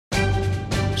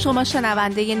شما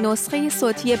شنونده نسخه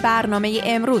صوتی برنامه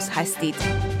امروز هستید.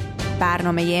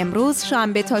 برنامه امروز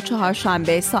شنبه تا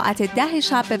چهارشنبه ساعت 10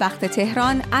 شب به وقت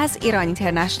تهران از ایران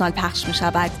اینترنشنال پخش می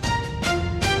شود.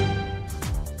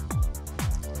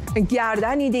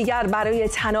 گردنی دیگر برای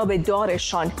طناب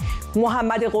دارشان،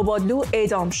 محمد قبادلو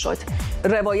اعدام شد.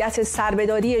 روایت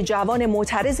سربداری جوان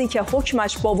معترضی که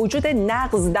حکمش با وجود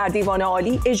نقض در دیوان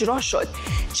عالی اجرا شد.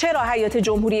 چرا هیئت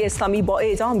جمهوری اسلامی با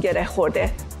اعدام گره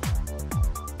خورده؟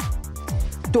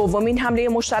 دومین حمله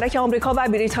مشترک آمریکا و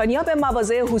بریتانیا به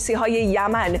مواضع حوثی‌های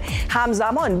یمن.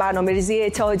 همزمان برنامه‌ریزی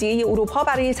اتحادیه اروپا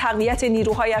برای تقویت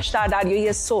نیروهایش در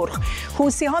دریای سرخ.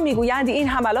 حوثی‌ها میگویند این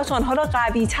حملات آنها را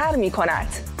قوی‌تر می‌کند.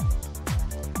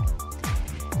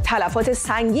 تلفات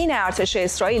سنگین ارتش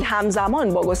اسرائیل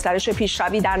همزمان با گسترش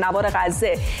پیشروی در نوار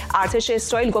غزه. ارتش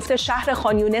اسرائیل گفته شهر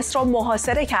خان یونس را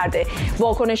محاصره کرده.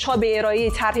 واکنش‌ها به ارائه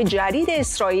طرح جدید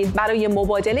اسرائیل برای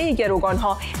مبادله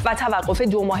گروگان‌ها و توقف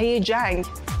 2 ماهه جنگ.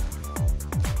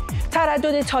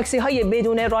 تردد تاکسی‌های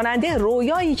بدون راننده،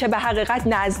 رویایی که به حقیقت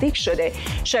نزدیک شده.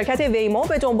 شرکت ویمو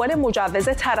به دنبال مجوز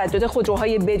تردد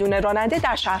خودروهای بدون راننده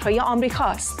در شهرهای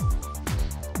آمریکاست.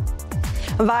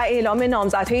 و اعلام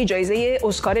نامزدهای جایزه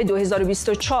اسکار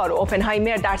 2024.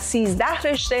 اوپنهایمر در 13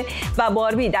 رشته و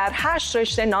باربی در 8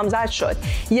 رشته نامزد شد.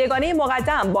 یگانه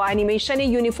مقدم با انیمیشن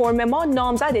یونیفرم ما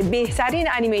نامزد بهترین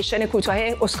انیمیشن کوتاه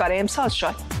اسکار امسال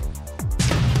شد.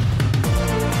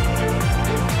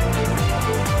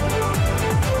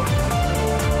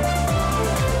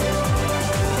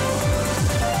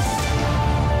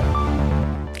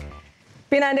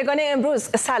 بینندگان امروز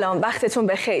سلام، وقتتون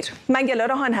بخیر. من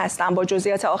گلارهان هستم با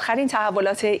جزئیات آخرین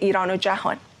تحولات ایران و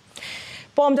جهان.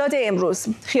 بامداد امروز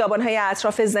خیابان‌های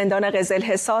اطراف زندان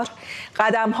قزلحصار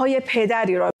قدم‌های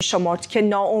پدری را می‌شمرد که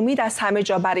ناامید از همه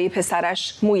جا برای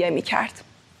پسرش مویه می‌کرد.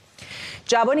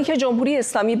 جوانی که جمهوری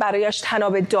اسلامی برایش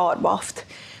طناب دار بافت.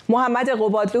 محمد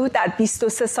قبادلو در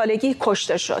 23 سالگی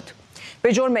کشته شد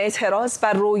به جرم اعتراض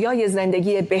بر رویای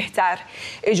زندگی بهتر،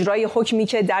 اجرای حکمی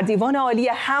که در دیوان عالی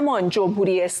همان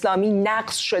جمهوری اسلامی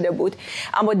نقض شده بود،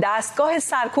 اما دستگاه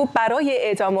سرکوب برای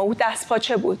اعدام او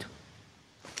دستپاچه بود.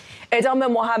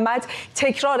 اعدام محمد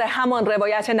تکرار همان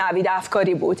روایت نوید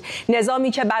افکاری بود،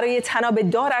 نظامی که برای طناب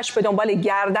دارش به دنبال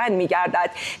گردن می‌گردد.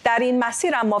 در این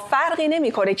مسیر اما فرقی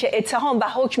نمی‌کنه که اتهام و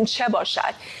حکم چه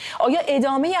باشد. آیا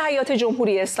ادامه هیئت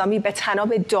جمهوری اسلامی به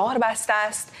طناب دار بسته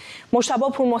است؟ مجتبی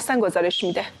پورمحسن گزارش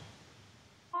میده.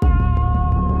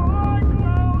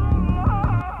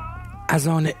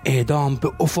 اذان اعدام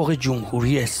به افق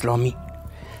جمهوری اسلامی.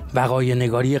 وقایع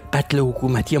نگاری قتل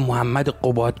حکومتی محمد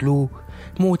قبادلو،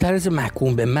 معترض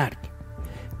محکوم به مرگ.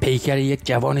 پیکر یک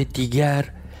جوان دیگر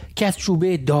که از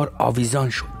چوبه دار آویزان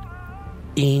شد.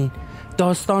 این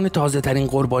داستان تازه ترین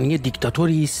قربانی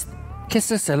دیکتاتوری است که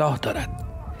 3 سلاح دارد: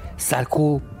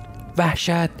 سرکوب،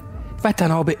 وحشت و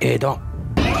طناب اعدام.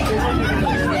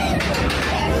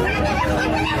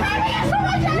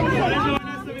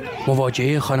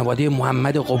 مواجهه خانواده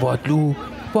محمد قبادلو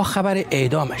با خبر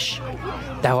اعدامش،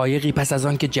 دقایقی پس از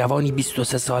آن که جوانی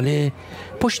 23 ساله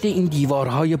پشت این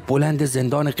دیوارهای بلند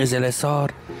زندان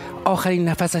قزلحصار آخرین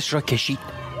نفسش را کشید.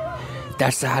 در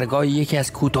سحرگاه یکی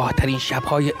از کوتاه‌ترین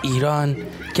شب‌های ایران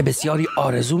که بسیاری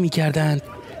آرزو می‌کردند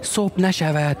صبح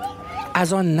نشود،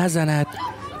 اذان نزند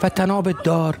و طناب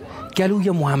دار گلوی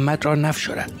محمد را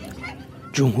نفشرد.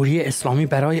 جمهوری اسلامی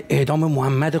برای اعدام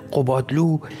محمد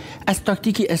قبادلو از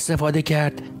تاکتیکی استفاده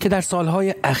کرد که در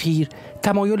سالهای اخیر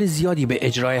تمایل زیادی به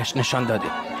اجرایش نشان داده: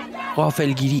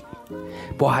 غافلگیری.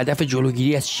 با هدف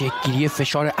جلوگیری از شکل‌گیری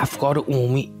فشار افکار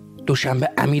عمومی، دوشنبه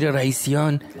امیر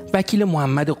رئیسیان، وکیل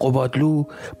محمد قبادلو،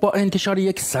 با انتشار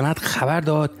یک سند خبر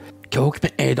داد که حکم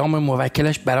اعدام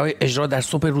موکلش برای اجرا در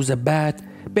صبح روز بعد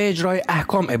به اجرای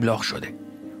احکام ابلاغ شده.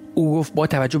 او گفت با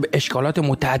توجه به اشکالات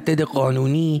متعدد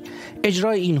قانونی،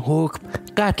 اجرای این حکم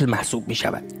قتل محسوب می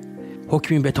شود.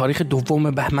 حکمی به تاریخ 2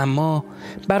 بهمن ماه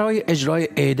برای اجرای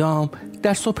اعدام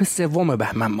در صبح 3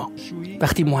 بهمن ماه.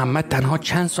 وقتی محمد تنها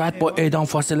چند ساعت با اعدام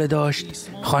فاصله داشت،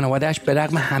 خانواده‌اش به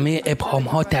رغم همه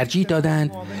ابهام‌ها ترجیح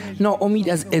دادند ناامید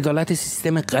از عدالت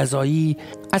سیستم قضایی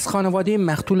از خانواده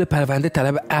مقتول پرونده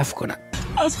طلب عفو کنند.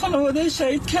 از خانواده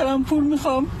شهید کرم‌پور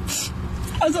میخوام،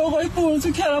 از آقای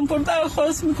بروزو کرم‌پور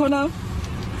درخواست میکنم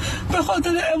به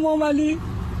خاطر امام علی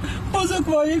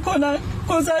بزرگواری کنن،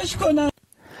 گذشت کنن.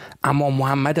 اما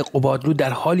محمد قبادلو در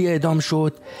حالی اعدام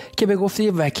شد که به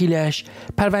گفته وکیلش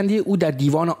پرونده او در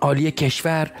دیوان عالی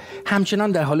کشور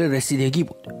همچنان در حال رسیدگی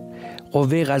بود.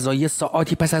 قوه قضاییه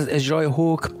ساعاتی پس از اجرای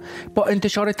حکم با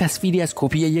انتشار تصویری از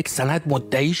کپی یک سند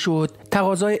مدعی شد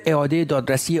تقاضای اعاده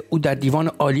دادرسی او در دیوان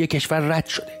عالی کشور رد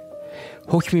شده.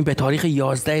 حکمی به تاریخ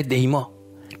 11 دی ماه.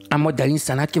 اما در این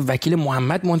سند که وکیل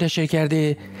محمد منتشر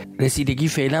کرده، رسیدگی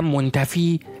فعلا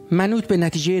منتفی منوط به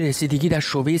نتیجه رسیدگی در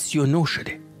شعبه 39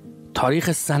 شده.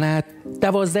 تاریخ سند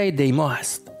 12 دی ماه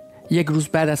است، یک روز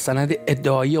بعد از سند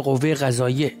ادعایی قوه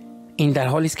قضاییه. این در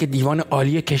حالی است که دیوان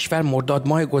عالی کشور مرداد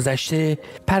ماه گذشته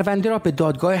پرونده را به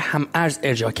دادگاه هم‌ارز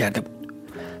ارجاع کرده بود،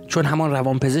 چون همان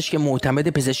روانپزشک معتمد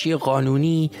پزشکی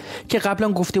قانونی که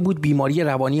قبلا گفته بود بیماری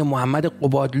روانی محمد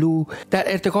قبادلو در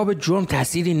ارتکاب جرم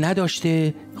تأثیری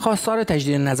نداشته، خواستار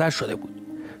تجدید نظر شده بود،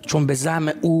 چون به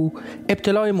زعم او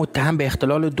ابتلای متهم به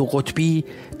اختلال دو قطبی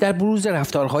در بروز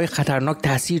رفتارهای خطرناک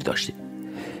تأثیر داشته.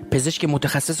 پزشک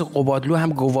متخصص قبادلو هم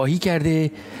گواهی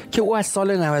کرده که او از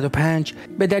سال 95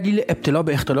 به دلیل ابتلا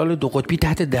به اختلال دو قطبی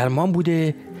تحت درمان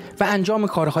بوده و انجام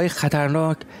کارهای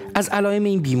خطرناک از علائم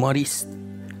این بیماری است.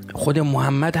 خود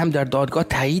محمد هم در دادگاه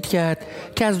تایید کرد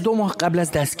که از 2 ماه قبل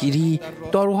از دستگیری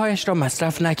داروهایش را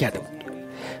مصرف نکرده بود.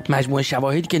 مجموع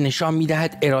شواهدی که نشان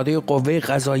می‌دهد اراده قوه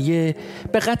قضاییه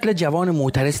به قتل جوان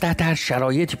معترض تحت هر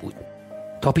شرایطی بود.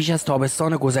 تا پیش از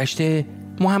تابستان گذشته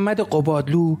محمد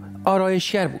قبادلو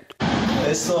آرایشگر بود.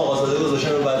 اسم آقازاده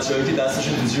گذاشتن رو بچه‌هایی که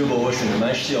دستشون تو جیب باباشونه.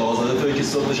 مشتی آقازاده تویی که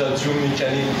صبح شب جون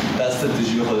می‌کنی دستت تو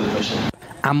جیب خودت باشه.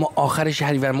 اما آخر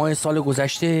شهریور ماه سال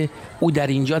گذشته او در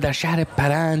اینجا در شهر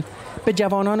پرند به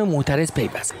جوانان معترض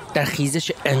پیوست در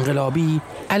خیزش انقلابی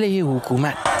علیه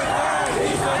حکومت.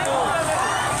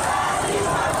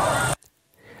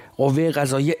 قوه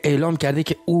قضاییه اعلام کرده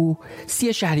که او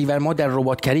 30 شهریور ماه در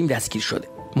رباط کریم دستگیر شده.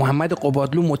 محمد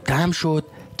قبادلو متهم شد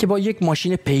که با یک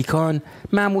ماشین پیکان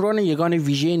ماموران یگان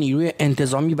ویژه نیروی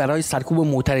انتظامی برای سرکوب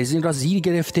معترضین را زیر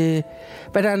گرفته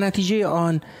و در نتیجه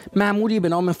آن ماموری به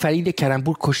نام فرید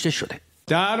کرمپور کشته شده.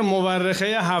 در مورخه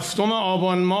 7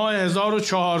 آبان ماه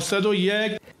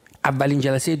 1401 اولین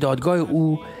جلسه دادگاه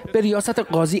او به ریاست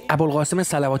قاضی ابوالقاسم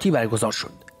صلواتی برگزار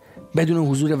شد، بدون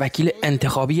حضور وکیل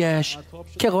انتخابیش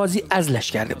که قاضی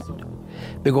عزلش کرده بود.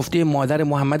 به گفته مادر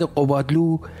محمد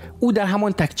قبادلو، او در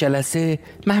همان تک جلسه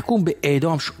محکوم به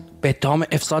اعدام شد به اتهام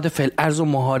افساد فی الارض و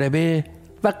محاربه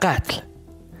و قتل.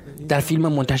 در فیلم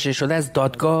منتشر شده از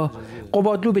دادگاه،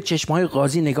 قبادلو به چشمهای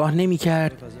قاضی نگاه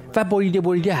نمی‌کرد و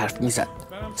بریده حرف می‌زد.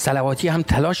 صلواتی هم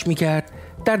تلاش می‌کرد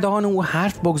در دهان او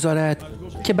حرف بگذارد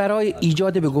که برای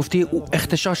ایجاد به گفته او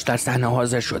اختشاش در صحنه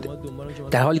حاضر شده،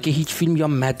 در حالی که هیچ فیلم یا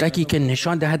مدرکی که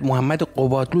نشان دهد محمد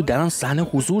قبادلو در آن صحنه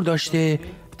حضور داشته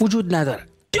وجود ندارد.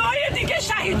 جای دیگه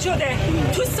شهید شده،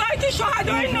 تو سایت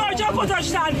شهدای ناجا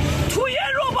گذاشتن، توی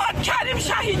رباط کریم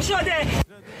شهید شده.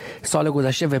 سال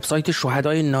گذشته وبسایت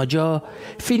شهدای ناجا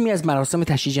فیلمی از مراسم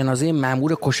تشییع جنازه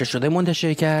مأمور کشته شده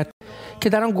منتشر کرد که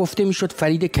در آن گفته میشد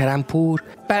فرید کرمپور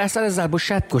بر اثر ضرب و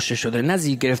شتم کشته شده، نه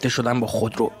زیر گرفته شدن با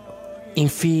خودرو. این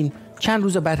فیلم چند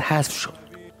روز بعد حذف شد.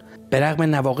 به رغم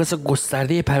نواقص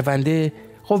گسترده پرونده،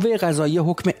 قوه قضاییه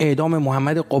حکم اعدام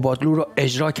محمد قبادلو را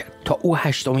اجرا کرد تا او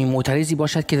 8مین معترضی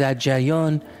باشد که در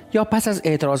جریان یا پس از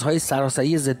اعتراضهای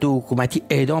سراسری ضد حکومتی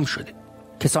اعدام شده.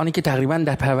 کسانی که تقریباً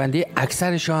در پرونده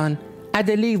اکثرشان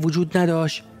ادله‌ای وجود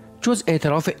نداشت جز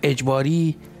اعتراف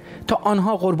اجباری تا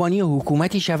آنها قربانی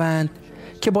حکومتی شوند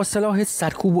که با سلاح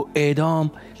سرکوب و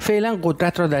اعدام فعلا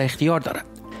قدرت را در اختیار دارد.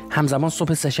 همزمان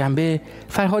صبح سه‌شنبه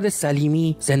فرهاد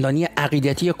سلیمی، زندانی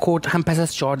عقیدتی کرد، هم پس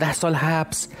از 14 سال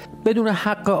حبس بدون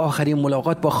حق آخرین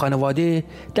ملاقات با خانواده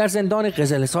در زندان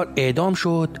قزل‌حصار اعدام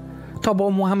شد تا با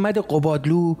محمد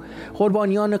قبادلو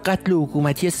قربانیان قتل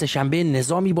حکومتی سه‌شنبه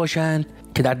نظامی باشند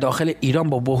که در داخل ایران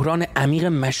با بحران عمیق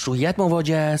مشروعیت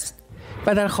مواجه است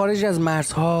و در خارج از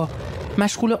مرزها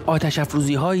مشغول آتش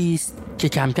افروزی‌هایی است که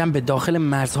کم کم به داخل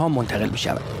مرزها منتقل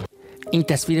می‌شود. این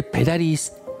تصویر پدری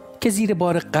است که زیر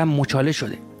بار غم مچاله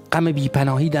شده، غم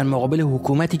بیپناهی در مقابل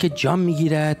حکومتی که جان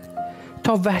میگیرد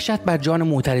تا وحشت بر جان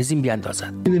معترضین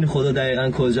بیاندازد. میدونی خدا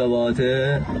دقیقاً کجا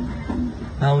باته؟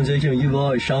 همون جایی که میگی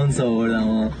وای شانس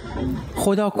آوردم.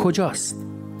 خدا کجاست؟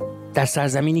 در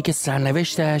سرزمینی که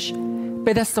سرنوشتش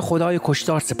به دست خدای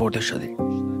کشتار سپرده شده.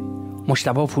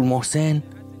 مجتبی پورمحسن،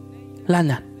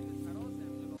 لندن.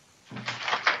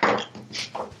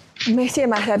 مهدی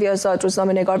مهدوی آزاد،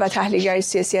 روزنامه‌نگار و تحلیلگر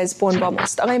سیاسی از بن با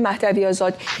ماست. آقای مهدوی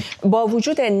آزاد، با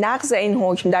وجود نقض این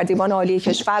حکم در دیوان عالی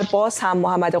کشور باز هم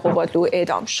محمد قبادلو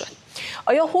اعدام شد.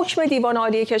 آیا حکم دیوان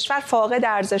عالی کشور فاقد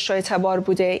ارزش و اعتبار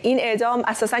بوده؟ این اعدام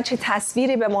اساساً چه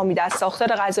تصویری به ما میده از ساختار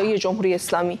قضایی جمهوری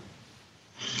اسلامی؟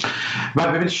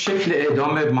 ببینید، شکل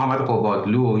اعدام محمد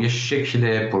قبادلو یه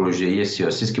شکل پروژه‌ای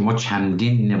سیاسی است که ما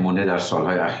چندین نمونه در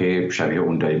سالهای اخیر شبیه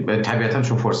اون داریم. طبیعتاً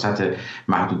چون فرصت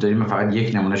محدود داریم، من فقط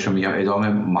یک نمونهش رو میگم، اعدام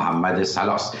محمد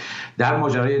سلاس در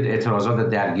ماجرای اعتراضات و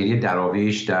درگیری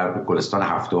دراویش در گلستان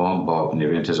هفتم با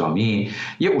نیروی انتظامی.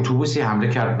 یه اتوبوسی حمله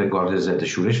کرد به گارد ضد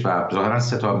شورش و ظاهراً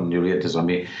 3 تا نیروی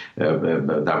انتظامی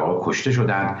در واقع کشته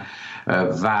شدند.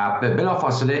 و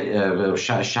بلافاصله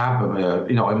شب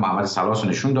این آقای محمد سلاس رو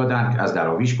نشون دادن، از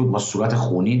دراویش بود با صورت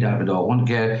خونی در داغون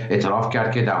که اعتراف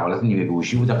کرد که در حالت نیمه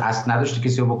بیهوشی بوده، قصد نداشته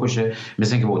کسی رو بکشه،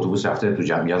 مثل اینکه با اتوبوس رفته تو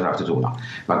جمعیت، رفته تو اونا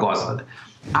و گاز داده.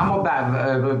 اما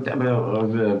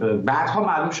بعدها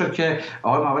معلوم شد که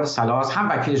آقای محمد سلاس، هم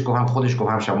وکیلش گفت هم خودش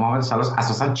گفت هم شما، محمد سلاس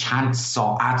اساساً چند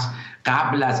ساعت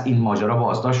قبل از این ماجرا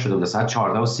بازداشت شده بوده، ساعت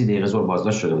 14:30 ظهر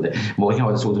بازداشت شده بوده. موقعی که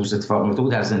حادثه اتوبوس اتفاق افتاده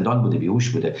بود در زندان بوده، بیهوش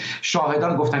بوده.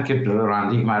 شاهدان گفتن که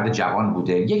راننده یک مرد جوان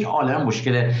بوده، یک عالمه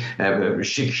مشکل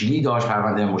شکلی داشت،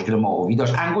 پرونده مشکل معاوی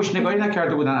داشت، انگشت نگاری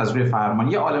نکرده بودن از روی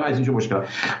فرمان، یه عالمه از اینجور مشکلات.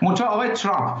 منتها آقای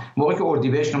ترامپ موقعی که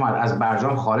اردیبهشت اومد از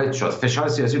برجام خارج شد، فشار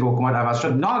سیاسی رو حکومت عوض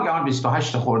شد، ناگهان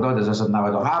 28 خرداد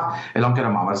 1997 اعلام کرد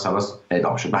محمد سلاس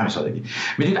اعدام شد. به همین سادگی.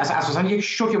 میدونید اساسا یک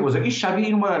شوک بزرگ. این شبیه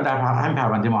اینو ما در همین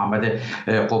پرونده محمد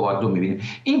قبادلو می‌بینیم.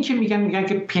 این که میگن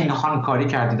که پنهان کاری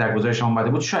کردی در گزارش اومده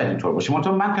بود، شاید اینطور باشه،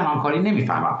 منتها من پنهان کاری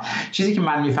نمیفهمم. چیزی که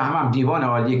من میفهمم دیوان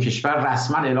عالی کشور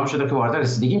رسما اعلام شده که وارد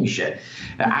رسیدگی میشه.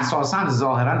 اساسا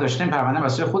ظاهرا داشته این پرونده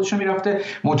واسه خودش میرفته،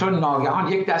 منتها ناگهان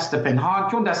یک دست پنهان،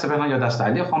 که اون دست پنهان یا دست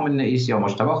علی خامنه‌ای یا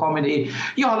مجتبی خامنه‌ای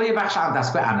یا حالا یه بخش از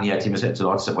دستگاه امنیتی مثل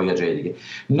اطلاعات سپاه یا جای دیگه،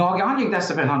 ناگهان یک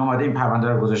دست پنهان اومده این پرونده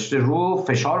رو گذاشته رو،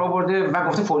 فشار آورده و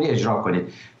گفته فوری اجرا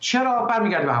کنید. چرا؟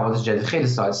 برمیگرده به حوادث جدید. خیلی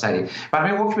سریع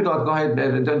برای حکم دادگاه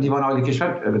دیوان عالی کشور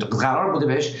قرار بوده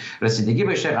بهش رسیدگی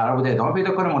بشه، قرار بوده ادامه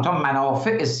پیدا کنه، منتها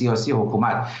منافع سیاسی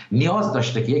حکومت نیاز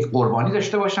داشته که یک قربانی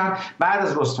داشته باشن. بعد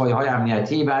از رسوایی‌های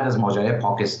امنیتی، بعد از ماجرای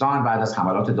پاکستان، بعد از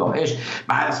حملات داعش،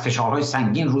 بعد از فشارهای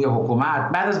سنگین روی حکومت،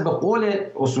 بعد از به قول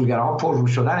اصولگراها پررو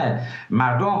شدن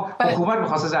مردم، حکومت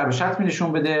می‌خواسته ضرب شتم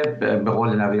نشون بده، به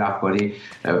قول نویر افکاری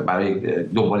برای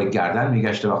دنبال گردن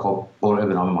میگشته و خب قرعه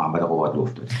به نام محمد قبادلو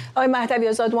افتاد. آقای مهدوی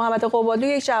آزاد، محمد قبادلو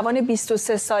یک جوان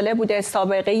 23 ساله بوده،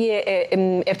 سابقه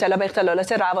ابتلا به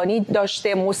اختلالات روانی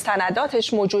داشته،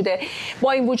 مستنداتش موجوده،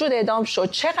 با این وجود اعدام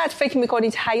شد. چقدر فکر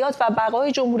میکنید حیات و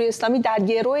بقای جمهوری اسلامی در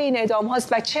گرو این اعدام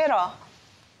هاست و چرا؟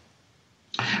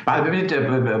 بله ببینید،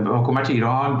 حکومت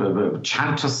ایران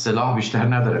چند تا سلاح بیشتر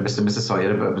نداره، مثل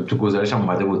سایر، تو گزارش هم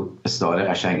اومده بود استعاره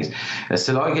قشنگی است.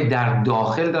 سلاحی که در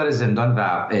داخل داره زندان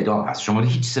و اعدام هست. شما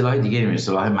هیچ سلاح دیگه نمی‌بینید.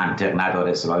 سلاح منطق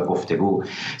نداره، سلاح گفتگو،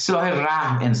 سلاح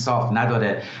رحم انصاف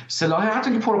نداره، سلاح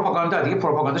حتی که پروپاگاندا، دیگه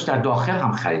پروپاگانداش در داخل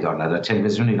هم خریدار نداره.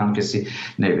 تلویزیون ایران کسی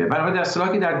نمی‌بینه. بنابراین در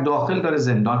سلاحی که در داخل داره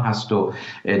زندان هست و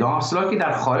اعدام، سلاحی که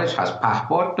در خارج هست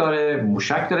پهپاد داره،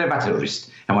 موشک داره و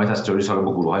تروریست، حمایت از تروریست ها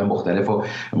با گروه‌های مختلف و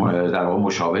در واقع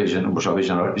مشابه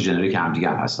ژنریک هم دیگه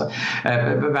هم هستن.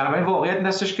 بنابراین واقعیت این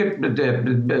هستش که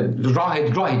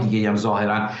راه دیگه هم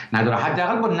ظاهرا نداره،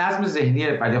 حداقل با نظم ذهنی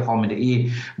علی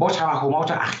خامنه‌ای، با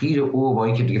توهمات اخیر او، با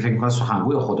اینکه دیگه فکر می‌کنه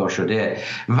سخنگوی خدا شده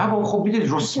و با خب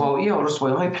می‌دونید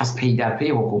رسوایی‌های پس پی در پی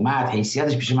حکومت،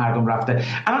 حیثیتش پیش مردم رفته.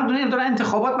 الان دنیا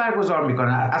انتخابات برگزار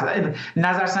می‌کنه،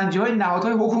 نظرسنجی‌های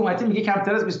نهادهای حکومتی میگه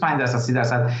کمتر از 25%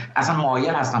 30% اصلا مایل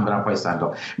هستن برن پای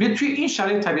صندوق. میاد توی این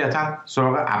شرایط طبیعتاً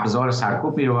سراغ ابزار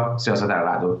سرکوب میره و سیاست در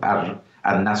رعد و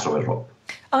النصر و بالرعب.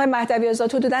 آقای مهدوی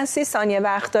آزاد، حدوداً 30 ثانیه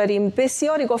وقت داریم.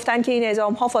 بسیاری گفتن که این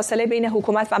اعدام‌ها فاصله بین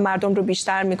حکومت و مردم رو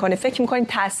بیشتر میکنه. فکر میکنید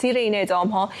تاثیر این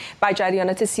اعدام‌ها بر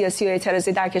جریانات سیاسی و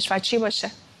اعتراضی در کشور چی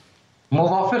باشه؟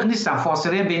 موافق نیستم.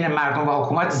 فاصله بین مردم و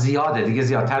حکومت زیاده، دیگه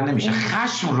زیادتر نمیشه.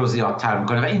 خشم رو زیادتر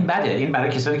میکنه و این بده. این برای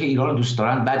کسانی که ایران رو دوست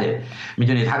دارن بده.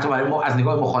 میدونید حتی برای ما از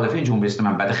نگاه مخالفین جمهوری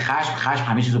اسلامی بده. خشم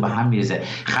همه چیزو به هم میریزه.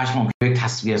 خشم ممکنه یک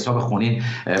تصفیه حساب خونین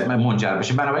منجر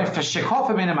بشه. بنابراین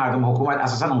شکاف بین مردم و حکومت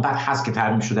اساسا اونقدر هست که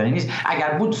ترمیم شدنی نیست. اگر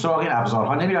بود سراغ این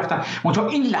ابزارها نمیرفتن. منتها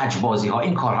این لجبازی‌ها،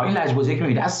 این کارها، این لجبازی که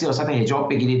میبینید از سیاست حجاب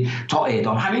بگیرید تا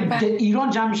اعدام، همه ایران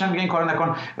جمع میشن میگن این کارو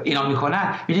نکن، اینا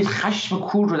میکنن. میدید خشم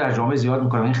کور رو در جامعه زیاد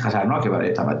میکنه. این خطرناکه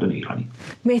برای تمدن ایرانی.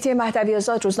 مهدی مهدوی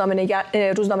آزاد،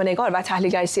 روزنامه‌نگار و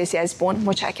تحلیلگر سیاسی از بن،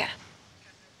 متشکرم.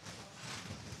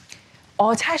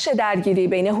 آتش درگیری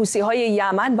بین حوثی‌های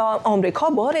یمن و آمریکا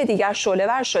بار دیگر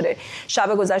شعله‌ور شده.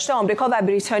 شب گذشته آمریکا و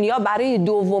بریتانیا برای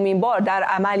دومین بار در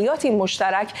عملیاتی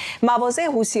مشترک مواضع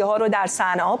حوثی‌ها را در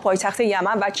صنعا، پایتخت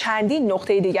یمن و چندین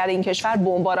نقطه دیگر این کشور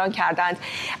بمباران کردند.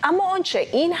 اما آنچه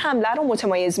این حمله را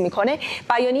متمایز می‌کنه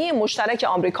بیانیه مشترک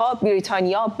آمریکا،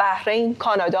 بریتانیا، بحرین،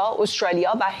 کانادا،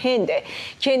 استرالیا و هند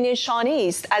که نشانه‌ای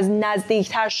است از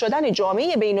نزدیکتر شدن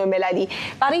جامعه بین‌المللی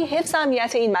برای حفظ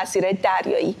امنیت این مسیر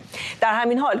دریایی. در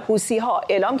همین حال حوثی‌ها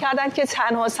اعلام کردند که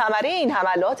تنها ثمره این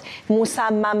حملات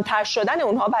مصمم‌تر شدن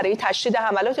اونها برای تشدید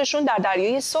حملاتشون در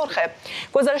دریای سرخه.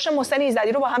 گزارش محسن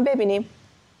ایزدی رو با هم ببینیم.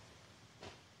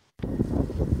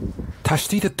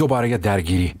 تشدید دوباره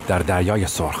درگیری در دریای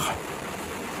سرخ.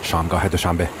 شامگاه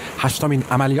دوشنبه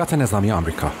 8مین عملیات نظامی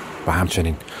آمریکا و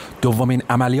همچنین دومین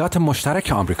عملیات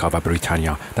مشترک آمریکا و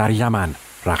بریتانیا در یمن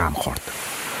رقم خورد.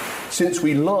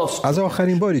 از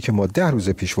آخرین باری که ما 10 روز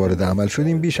پیش وارد عمل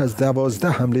شدیم، بیش از 12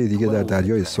 حمله دیگه در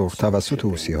دریای سرخ توسط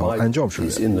حوثی‌ها انجام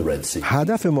شده.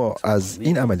 هدف ما از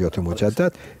این عملیات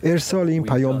مجدد ارسال این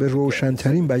پیام به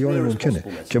روشن‌ترین بیان ممکنه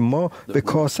که ما به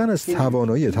کاستن از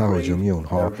توانایی تهاجمی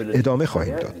اونها ادامه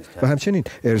خواهیم داد و همچنین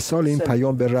ارسال این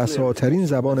پیام به رساترین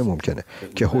زبان ممکنه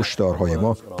که هشدارهای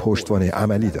ما پشتوانه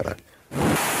عملی دارن.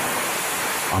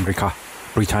 آمریکا،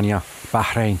 بریتانیا،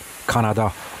 بحرین،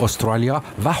 کانادا، استرالیا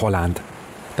و هلند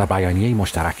در بیانیه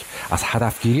مشترک از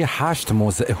هدفگیری 8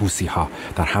 موضع حوثی‌ها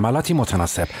در حملاتی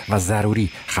متناسب و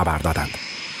ضروری خبر دادند.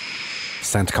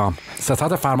 سنتکام،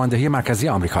 ستاد فرماندهی مرکزی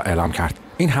آمریکا اعلام کرد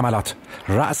این حملات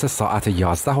رأس ساعت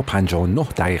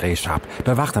 11:59 شب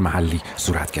به وقت محلی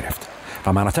صورت گرفت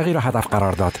و مناطقی را هدف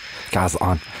قرار داد که از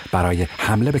آن برای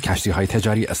حمله به کشتی‌های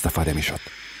تجاری استفاده می‌شد.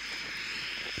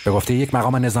 به گفته یک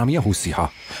مقام نظامی حوثی‌ها،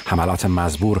 حملات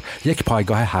مزبور یک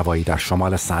پایگاه هوایی در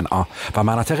شمال صنعا و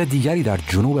مناطق دیگری در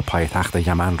جنوب پایتخت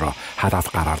یمن را هدف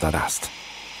قرار داده است.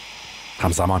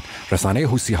 همزمان رسانه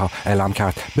حوثی‌ها اعلام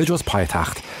کرد به جز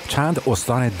پایتخت چند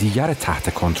استان دیگر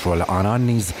تحت کنترل آنان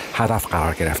نیز هدف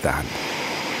قرار گرفته‌اند.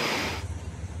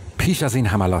 پیش از این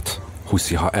حملات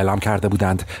حوثی‌ها اعلام کرده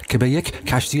بودند که به یک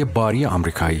کشتی باری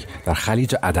آمریکایی در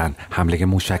خلیج عدن حمله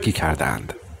موشکی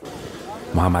کرده‌اند.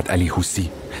 محمد علی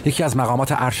حوثی، یکی از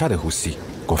مقامات ارشد حوثی،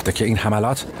 گفته که این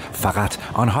حملات فقط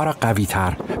آنها را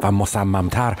قوی‌تر و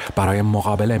مصمم‌تر برای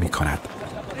مقابله می‌کند.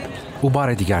 او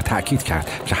بار دیگر تأکید کرد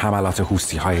که حملات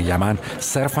حوثی‌های یمن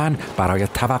صرفاً برای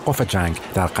توقف جنگ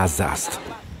در غزه است.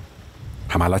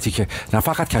 حملاتی که نه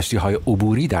فقط کشتی‌های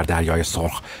عبوری در دریای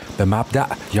سرخ به مبدأ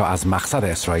یا از مقصد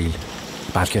اسرائیل،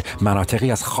 بلکه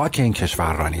مناطقی از خاک این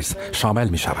کشور را نیز شامل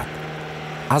می‌شود،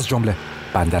 از جمله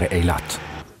بندر ایلات.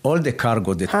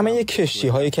 همه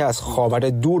کشتی‌هایی که از خاور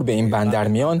دور به این بندر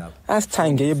میان از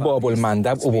تنگه باب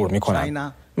المندب عبور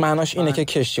می‌کنند. معناش اینه که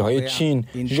کشتی‌های چین،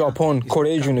 ژاپن،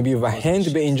 کره جنوبی و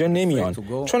هند به اینجا نمیان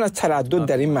چون از تردد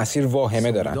در این مسیر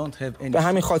واهمه دارن. به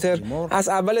همین خاطر از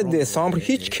اول دسامبر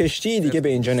هیچ کشتی دیگه به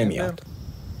اینجا نمیاد.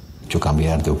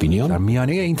 در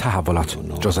میانه این تحولات،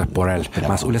 جوزف بورل،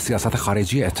 مسئول سیاست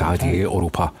خارجی اتحادیه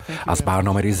اروپا، از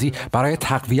برنامه‌ریزی برای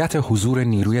تقویت حضور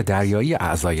نیروی دریایی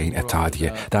اعضای این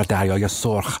اتحادیه در دریای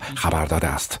سرخ خبر داده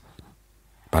است.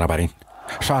 بنابراین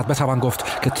شاید بتوان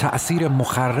گفت که تأثیر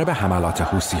مخرب حملات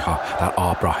حوثی‌ها در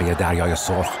آبراهی دریای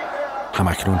سرخ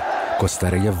همکنون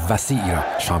گستره وسیعی را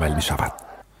شامل می شود،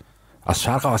 از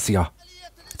شرق آسیا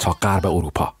تا غرب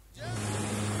اروپا.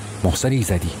 محسن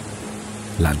ایزدی،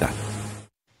 لندن.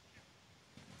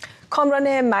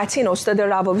 کامران متین، استاد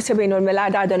روابط بین الملل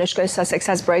در دانشگاه ساسکس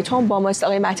از برایتون با ما است.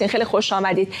 آقای متین، خیلی خوش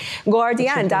آمدید.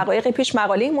 گاردین دقایق پیش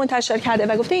مقاله منتشر کرده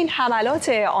و گفته این حملات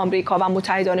آمریکا و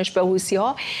متحدانش به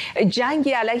حوثی‌ها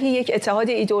جنگی علیه یک اتحاد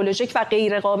ایدئولوژیک و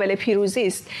غیر قابل پیروزی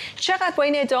است. چقدر با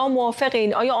این ادعا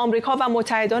موافقین؟ آیا آمریکا و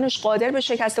متحدانش قادر به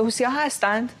شکست حوثی‌ها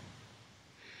هستند؟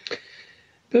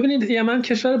 ببینید، یمن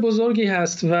کشور بزرگی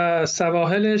هست و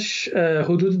سواحلش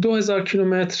حدود 2000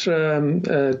 کیلومتر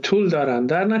طول دارند.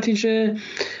 در نتیجه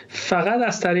فقط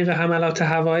از طریق حملات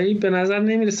هوایی به نظر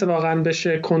نمیرسه واقعا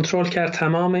بشه کنترل کرد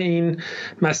تمام این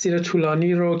مسیر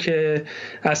طولانی رو که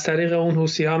از طریق اون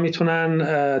حوثی‌ها میتونن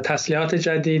تسلیحات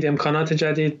جدید، امکانات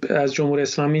جدید از جمهوری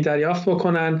اسلامی دریافت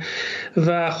بکنن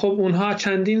و خب اونها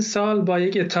چندین سال با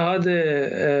یک اتحاد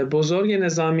بزرگ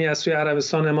نظامی از سوی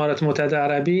عربستان، امارات متحده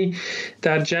عربی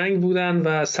در جنگ بودن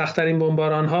و سخت‌ترین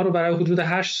بمباران ها رو برای حدود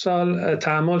 8 سال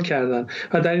تحمل کردن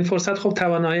و در این فرصت خب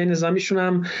توانایی نظامیشون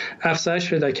هم افزایش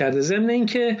پیدا کرده. ضمن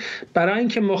اینکه برای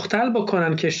اینکه مختل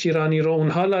بکنن کشتیرانی رو،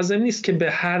 اونها لازم نیست که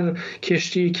به هر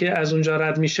کشتی که از اونجا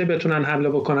رد میشه بتونن حمله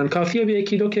بکنن، کافیه به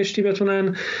 1-2 کشتی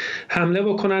بتونن حمله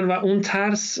بکنن و اون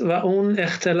ترس و اون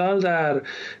اختلال در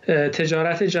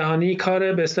تجارت جهانی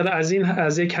کار به اصطلاح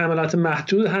از یک حملات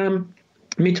محدود هم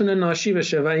میتونه ناشی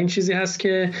بشه و این چیزی هست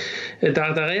که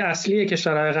دغدغه اصلی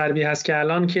کشورهای غربی هست که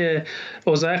الان که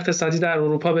اوضاع اقتصادی در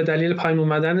اروپا به دلیل پایین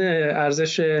اومدن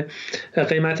ارزش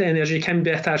قیمت انرژی کمی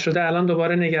بهتر شده، الان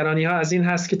دوباره نگرانی ها از این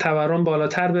هست که تورم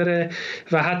بالاتر بره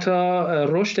و حتی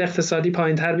رشد اقتصادی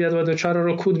پایینتر بیاد و دچار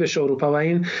رکود بشه اروپا و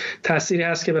این تأثیری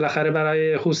هست که بالاخره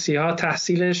برای حوثی ها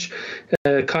تحصیلش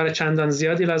کار چندان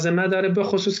زیادی لازم نداره، به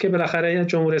خصوص که بالاخره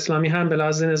جمهوری اسلامی هم به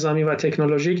لحاظ نظامی و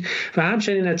تکنولوژیک و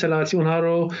همچنین اطلاعاتی اونها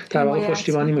رو در واقع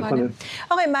پشتیبانی میکنه.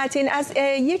 آقای متین، از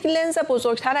یک لنز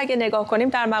بزرگتر اگه نگاه کنیم،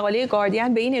 در مقاله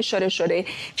گاردین به این اشاره شده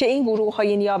که این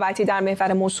گروه‌های نیابتی در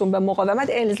محور موسوم به مقاومت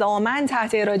الزاماً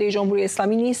تحت اراده جمهوری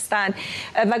اسلامی نیستند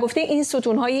و گفته این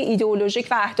ستون‌های ایدئولوژیک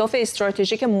و اهداف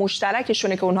استراتژیک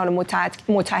مشترکشونه که اونها رو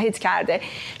متحد کرده.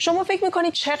 شما فکر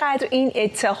میکنید چقدر این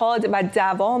اتحاد و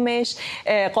دوامش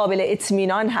قابل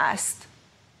اطمینان هست؟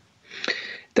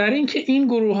 در اینکه این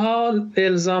گروه‌ها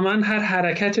الزاماً هر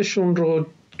حرکتشون رو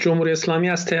جمهوری اسلامی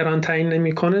از تهران تعیین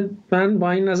نمی‌کنه، من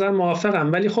با این نظر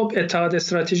موافقم، ولی خب اتحاد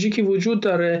استراتژیکی وجود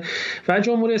داره و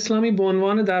جمهوری اسلامی به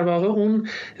عنوان در واقع اون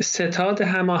ستاد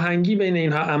هماهنگی بین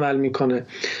اینها عمل میکنه.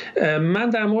 من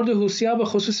در مورد حوثی‌ها به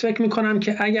خصوص فکر میکنم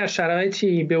که اگر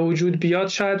شرایطی به وجود بیاد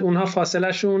شاید اونها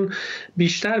فاصله شون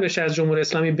بیشتر بشه از جمهوری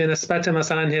اسلامی به نسبت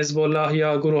مثلا حزب الله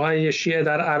یا گروه‌های شیعه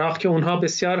در عراق که اونها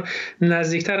بسیار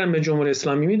نزدیک‌ترن به جمهوری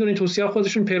اسلامی. میدونید حوثی‌ها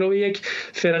خودشون پیرو یک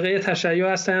فرقه تشیع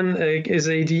هستن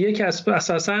زیدیه که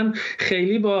اساساً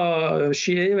خیلی با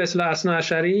شیعه و اثنا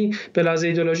عشری به لحاظ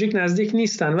ایدئولوژیک نزدیک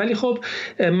نیستن، ولی خب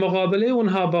مقابله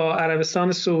اونها با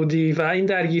عربستان سعودی و این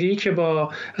درگیری که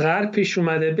با غرب پیش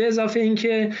اومده، به اضافه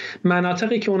اینکه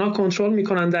مناطقی که اونها کنترل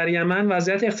میکنن در یمن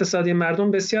وضعیت اقتصادی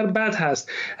مردم بسیار بد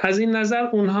هست، از این نظر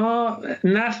اونها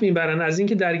نفع میبرن از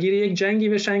اینکه درگیری یک جنگی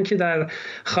بشن که در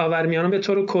خاورمیانه به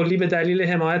طور کلی به دلیل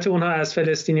حمایت اونها از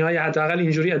فلسطینی‌ها یا حداقل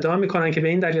اینجوری ادعا میکنن که به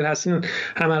این دلیل هستین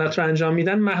حملات رو انجام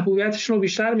میدن، محبوبیتشون رو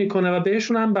بیشتر میکنه و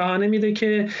بهشون هم بهانه میده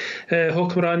که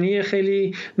حکمرانی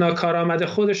خیلی ناکارآمد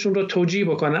خودشون رو توجیه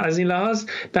بکنه. از این لحاظ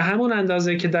به همون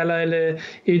اندازه که دلایل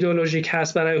ایدئولوژیک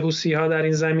هست برای حوثی‌ها در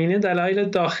این زمینه، دلایل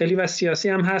داخلی و سیاسی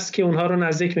هم هست که اونها رو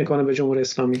نزدیک میکنه به جمهوری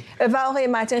اسلامی. و آقای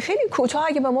متن خیلی کوتاه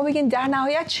اگه به ما بگین در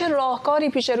نهایت چه راهکاری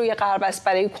پیش روی غرب است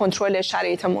برای کنترل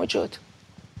شرایط موجود؟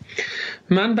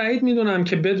 من بعید میدونم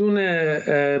که بدون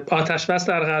آتش بس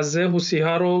در غزه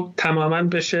حوثی‌ها رو تماما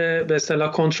بشه به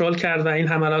اصطلاح کنترل کرد و این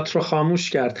حملات رو خاموش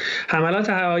کرد. حملات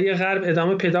هوایی غرب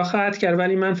ادامه پیدا خواهد کرد،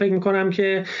 ولی من فکر میکنم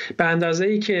که به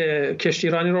اندازه‌ای که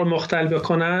کشتیرانی رو مختل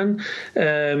بکنن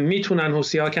میتونن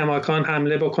حوثی‌ها کماکان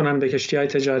حمله بکنن به کشتی‌های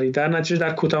تجاری. در نتیجه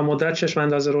در کوتاه مدت چشم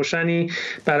انداز روشنی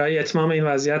برای اتمام این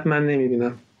وضعیت من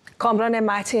نمیبینم. کامران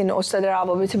متین، استاد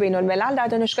روابط بین الملل در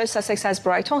دانشگاه ساسکس از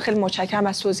برایتون، خیلی متشکرم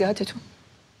از توضیحاتتون.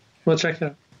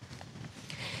 متشکرم.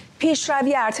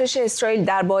 پیشروی ارتش اسرائیل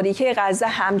در باریکه غزه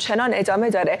همچنان ادامه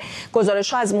داره.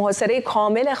 گزارش‌ها از محاصره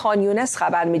کامل خان یونس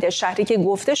خبر میده، شهری که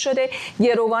گفته شده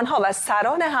گروگان‌ها و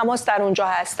سران حماس در اونجا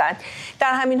هستند.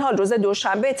 در همین حال روز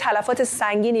دوشنبه تلفات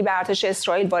سنگینی به ارتش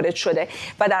اسرائیل وارد شده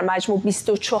و در مجموع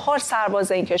 24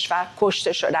 سرباز این کشور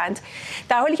کشته شدند.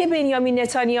 در حالی که بنیامین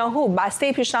نتانیاهو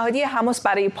بسته پیشنهادی حماس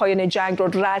برای پایان جنگ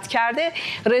رو رد کرده،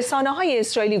 رسانه‌های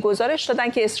اسرائیلی گزارش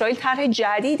دادند که اسرائیل طرح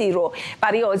جدیدی رو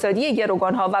برای آزادی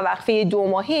گروگان‌ها و وقفه 2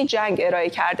 ماهه جنگ ارائه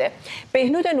کرده.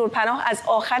 بهنود نورپناه از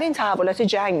آخرین تحولات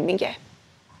جنگ میگه.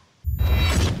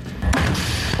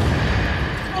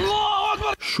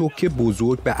 شوک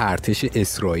بزرگ به ارتش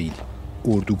اسرائیل.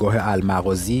 اردوگاه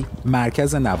المغازی،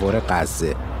 مرکز نوار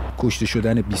غزه. کشته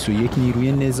شدن 21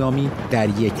 نیروی نظامی در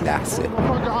یک لحظه.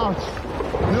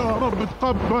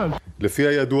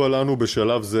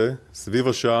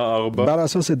 بر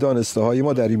اساس دانسته های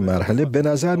ما در این مرحله به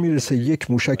نظر میرسه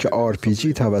یک موشک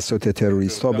RPG توسط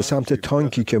تروریست‌ها به سمت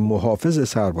تانکی که محافظ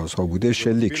سربازها بوده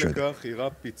شلیک شده.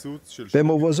 به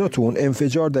موازات اون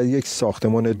انفجار در یک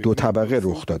ساختمان 2 طبقه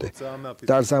رخ داده،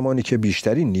 در زمانی که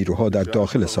بیشترین نیروها در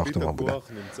داخل ساختمان بودند.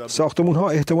 ساختمان‌ها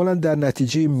احتمالاً در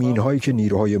نتیجه مین‌هایی که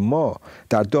نیروهای ما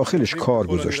در داخلش کار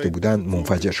گذاشته بودند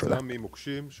منفجر شدند.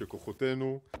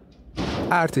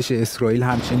 ارتش اسرائیل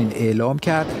همچنین اعلام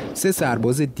کرد 3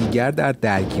 سرباز دیگر در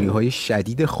درگیری‌های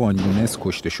شدید خان یونس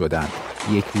کشته شدند.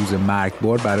 یک روز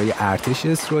مرگبار برای ارتش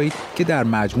اسرائیل که در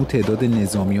مجموع تعداد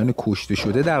نظامیان کشته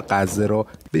شده در غزه را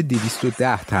به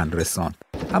 210 تن رساند.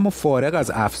 اما فارغ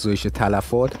از افزایش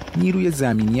تلفات، نیروی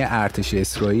زمینی ارتش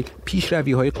اسرائیل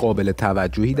پیشروی‌های قابل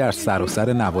توجهی در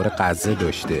سراسر نوار غزه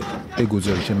داشته. به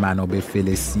گزارش منابع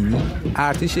فلسطینی،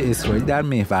 ارتش اسرائیل در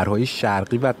محورهای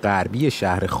شرقی و غربی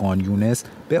شهر خان یونس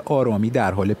به آرامی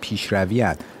در حال پیشروی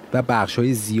است و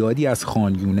بخش‌های زیادی از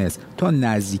خان یونس تا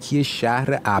نزدیکی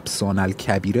شهر ابسان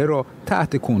الکبیره را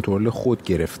تحت کنترل خود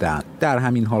گرفتند. در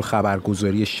همین حال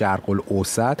خبرگزاری شرق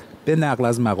الاوسط به نقل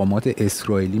از مقامات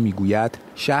اسرائیلی میگوید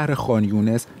شهر خان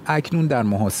یونس اکنون در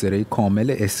محاصره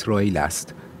کامل اسرائیل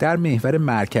است. در محور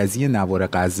مرکزی نوار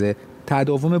غزه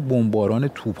تداوم بمباران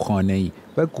توپخانه‌ای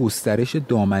و گسترش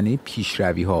دامنه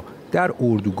پیشروی‌ها در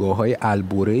اردوگاه‌های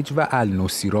البرج و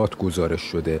النصیرات گزارش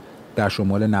شده. در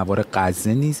شمال نوار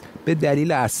غزه نیز به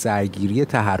دلیل از سرگیری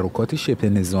تحرکات شبه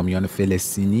نظامیان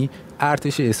فلسطینی،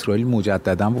 ارتش اسرائیل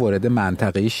مجدداً وارد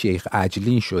منطقه شیخ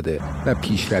عجلین شده و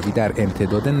پیشروی در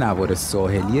امتداد نوار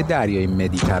ساحلی دریای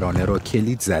مدیترانه را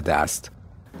کلید زده است.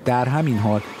 در همین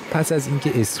حال پس از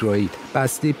اینکه اسرائیل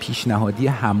بسته پیشنهادی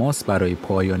حماس برای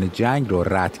پایان جنگ را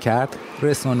رد کرد،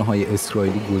 رسانه‌های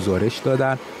اسرائیلی گزارش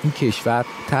دادند این کشور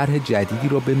طرح جدیدی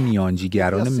را به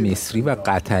میانجیگران مصری و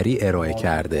قطری ارائه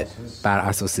کرده. بر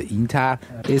اساس این طرح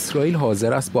اسرائیل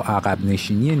حاضر است با عقب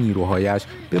نشینی نیروهایش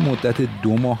به مدت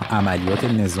 2 ماه عملیات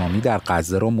نظامی در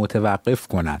غزه را متوقف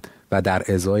کند و در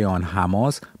ازای آن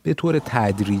حماس به طور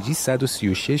تدریجی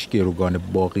 136 گروگان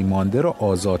باقی مانده را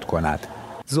آزاد کند.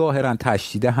 ظاهراً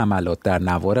تشدید حملات در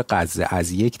نوار غزه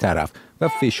از یک طرف و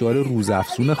فشار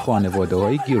روزافزون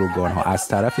خانواده‌های گروگان‌ها از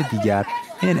طرف دیگر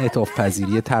انعطاف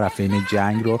پذیری طرفین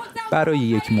جنگ را برای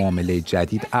یک معامله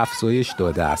جدید افزایش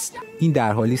داده است. این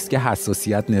در حالی است که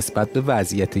حساسیت نسبت به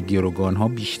وضعیت گروگان‌ها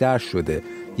بیشتر شده.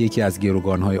 یکی از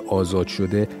گروگان‌های آزاد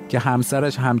شده که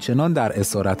همسرش همچنان در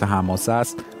اسارت حماس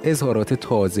است، اظهارات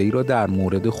تازه‌ای را در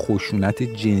مورد خشونت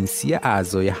جنسی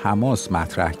اعضای حماس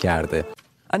مطرح کرده.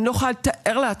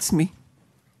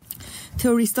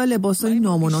 تروریستا لباسای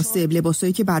نامناسب،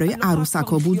 لباسایی که برای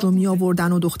عروسکا بود رو می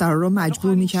آوردن و دخترها رو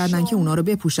مجبور می کردن که اونا رو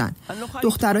بپوشن.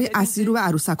 دخترای اسیر رو به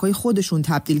عروسکای خودشون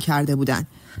تبدیل کرده بودن.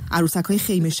 عروسکای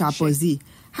خیمه شب بازی.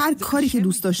 هر کاری که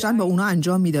دوست داشتن با اونا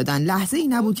انجام میدادن. لحظه ای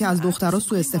نبود که از دخترها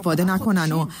سوء استفاده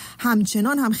نکنن و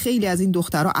همچنان هم خیلی از این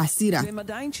دخترها اسیرن.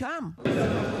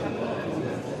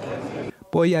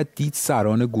 باید دید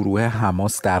سران گروه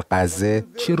حماس در غزه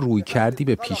چه رویکردی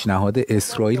به پیشنهاد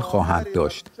اسرائیل خواهند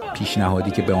داشت.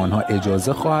 پیشنهادی که به آنها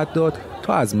اجازه خواهد داد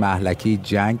تا از مهلکه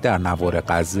جنگ در نوار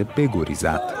غزه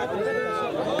بگریزند.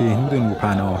 بهمن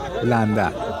نورپناه،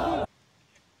 لندن.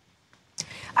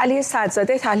 علی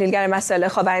صدزاده، تحلیلگر مسائل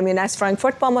خاورمیانه از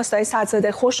فرانکفورت با ماست. آقای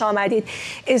صدزاده، خوش آمدید.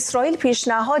 اسرائیل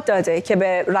پیشنهاد داده که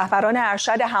به رهبران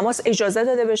ارشد حماس اجازه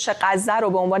داده بشه غزه رو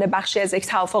به عنوان بخشی از یک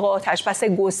توافق آتشبس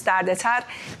گسترده‌تر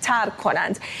ترک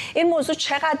کنند. این موضوع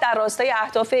چقدر در راستای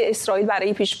اهداف اسرائیل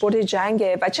برای پیشبرد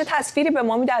جنگه و چه تصویری به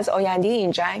ما میده از آینده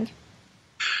این جنگ؟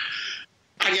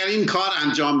 اگر این کار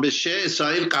انجام بشه،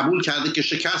 اسرائیل قبول کرده که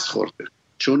شکست خورده،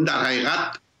 چون در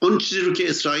حقیقت اون چیزی رو که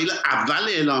اسرائیل اول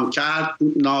اعلام کرد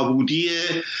نابودی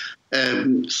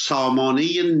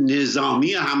سامانه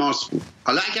نظامی حماس بود.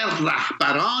 حالا اگر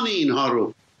رهبران اینها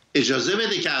رو اجازه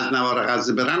بده که از نوار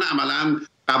غزه برن، عملا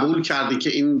قبول کرده که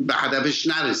این به هدفش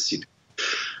نرسید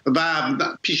و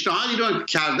پیشنهادی رو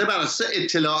کرده بر اساس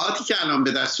اطلاعاتی که الان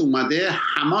به دست اومده.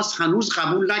 حماس هنوز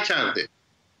قبول نکرده.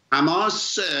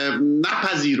 حماس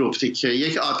نپذیرفته که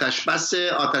یک آتشبس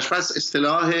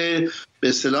به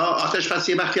اصطلاح آتشبس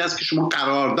یه وقتی هست که شما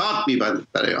قرارداد می‌بندید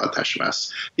برای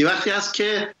آتشبس، یه وقتی هست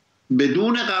که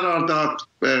بدون قرارداد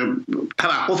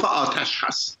توقف آتش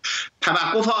هست.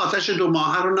 توقف آتش 2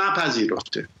 ماهه رو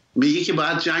نپذیرفته، میگه که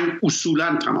باید جنگ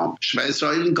اصولاً تمام بشه و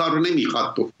اسرائیل این کار رو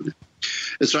نمیخواد بکنه.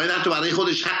 اسرائیل حتی برای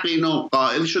خودش حق اینو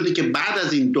قائل شده که بعد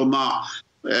از این 2 ماه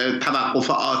توقف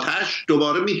آتش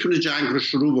دوباره میتونه جنگ رو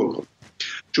شروع بکنه،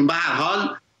 چون به هر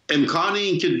حال امکان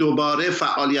این که دوباره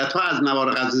فعالیت ها از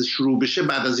نوار غزه شروع بشه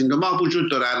بعد از این 2 ماه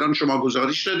وجود داره. الان شما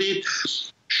گزارش دادید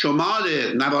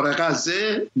شمال نوار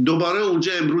غزه دوباره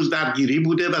اونجا امروز درگیری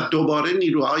بوده و دوباره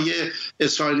نیروهای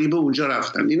اسرائیلی به اونجا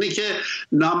رفتن. اینه که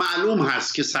نامعلوم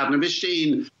هست که سرنوشت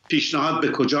این پیشنهاد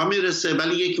به کجا میرسه،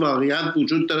 ولی یک واقعیت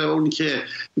وجود داره، اون که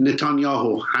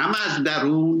نتانیاهو هم از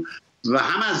درون و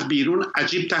هم از بیرون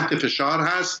عجیب تحت فشار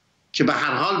هست که به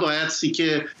هر حال بایدسی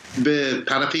که به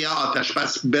طرف یا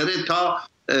آتشبس بره تا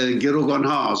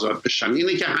گروگان‌ها آزاد بشن.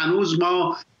 اینه که هنوز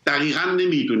ما دقیقاً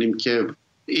نمیدونیم که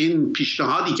این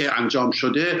پیشنهادی که انجام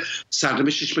شده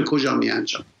سرنوشتش به کجا می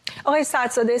انجام. آقای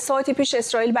صدزاده، ساعتی پیش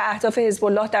اسرائیل به اهداف حزب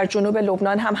الله در جنوب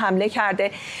لبنان هم حمله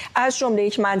کرده، از جمله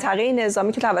یک منطقه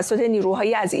نظامی که توسط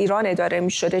نیروهایی از ایران اداره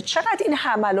می شده. چقدر این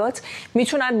حملات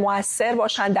میتونن مؤثر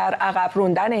باشن در عقب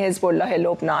راندن حزب الله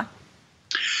لبنان؟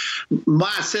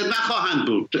 مؤثر نخواهند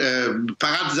بود،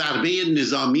 فقط ضربه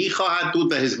نظامی خواهد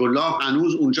بود و حزب الله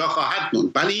هنوز اونجا خواهد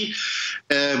موند. ولی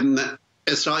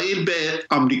اسرائیل به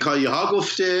آمریکایی ها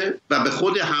گفته و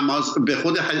به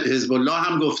خود حزب الله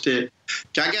هم گفته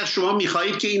که اگر شما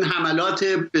میخواهید که این حملات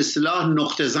به اصطلاح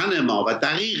نقطه زن ما و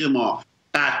دقیق ما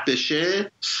قطع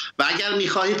بشه و اگر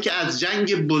میخواهید که از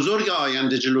جنگ بزرگ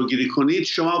آینده جلوگیری کنید،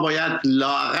 شما باید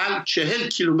لااقل 40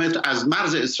 کیلومتر از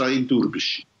مرز اسرائیل دور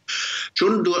بشید،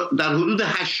 چون در حدود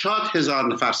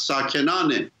 80,000 نفر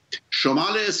ساکنان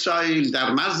شمال اسرائیل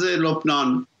در مرز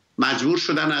لبنان مجبور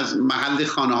شدن از محل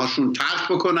خانه هاشون ترک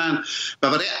بکنن و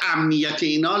برای امنیت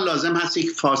اینا لازم هست یک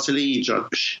فاصله ایجاد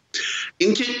بشه.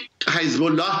 اینکه حزب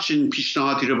الله چنین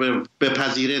پیشنهادی رو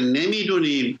بپذیره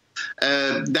نمیدونیم.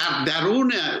 در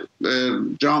درون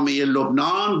جامعه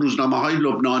لبنان روزنامه‌های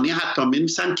لبنانی حتی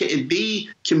می‌نویسن که عده‌ای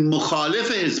که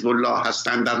مخالف حزب الله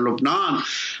هستند در لبنان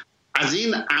از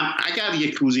این اگر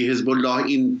یک روزی حزب الله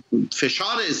این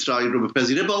فشار اسرائیل رو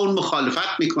بپذیره با اون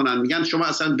مخالفت میکنن، میگن شما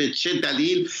اصلا به چه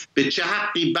دلیل به چه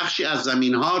حقی بخشی از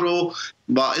زمینها رو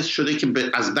باعث شده که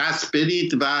از دست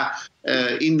بدید و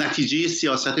این نتیجه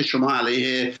سیاست شما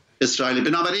علیه اسرائیل.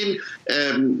 بنابراین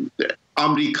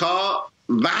آمریکا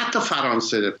و حتی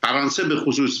فرانسه به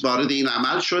خصوص وارد این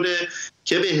عمل شده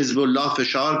که به حزب الله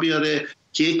فشار بیاره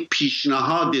که یک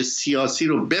پیشنهاد سیاسی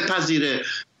رو بپذیره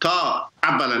تا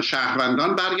اولا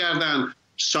شهروندان برگردن،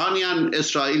 ثانیاً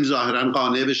اسرائیل ظاهراً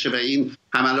قانع بشه و این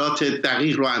حملات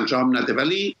دقیق رو انجام نده.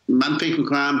 ولی من فکر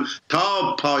میکنم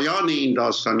تا پایان این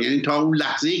داستان، یعنی تا اون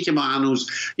لحظه‌ای که ما هنوز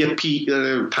یه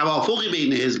توافقی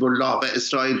بین حزب الله و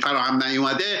اسرائیل فراهم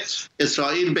نیومده،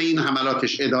 اسرائیل به این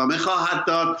حملاتش ادامه خواهد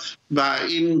داد و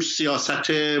این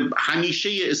سیاست همیشه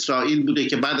اسرائیل بوده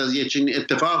که بعد از یه چنین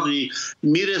اتفاقی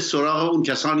میره سراغ اون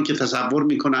کسانی که تصور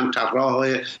میکنن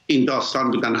طراح این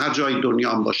داستان بودن، هر جای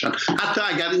دنیا هم باشن. حتی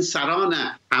اگر این سران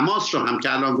حماس رو هم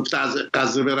که الان گفته از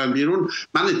غزه برن بیرون،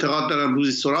 من اعتقاد دارم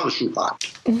روزی سراغشون خواهد.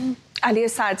 علی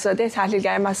سردزاده،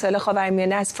 تحلیلگر مسائل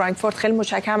خاورمیانه از فرانکفورت، خیلی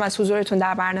متشکرم از حضورتون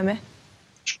در برنامه.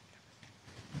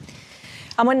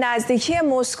 اما نزدیکی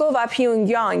مسکو و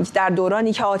پیونگیانگ در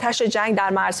دورانی که آتش جنگ در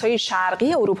مرزهای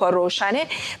شرقی اروپا روشنه،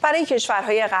 برای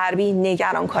کشورهای غربی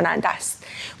نگران کننده است.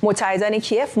 متحدان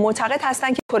کیف معتقد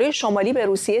هستند که کره شمالی به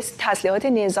روسیه تسلیحات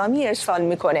نظامی ارسال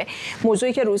میکنه،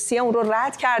 موضوعی که روسیه اون رو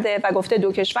رد کرده و گفته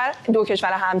دو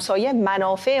کشور همسایه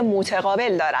منافع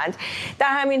متقابل دارند. در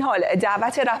همین حال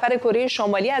دعوت رهبر کره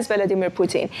شمالی از ولادیمیر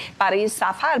پوتین برای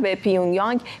سفر به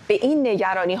پیونگیانگ به این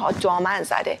نگرانی ها دامن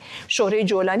زده. شهره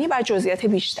جولانی و جزئیات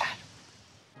بیشتر.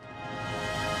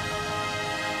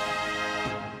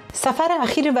 سفر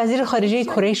اخیر وزیر خارجه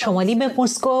کره شمالی به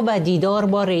مسکو و دیدار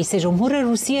با رئیس جمهور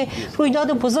روسیه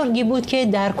رویداد بزرگی بود که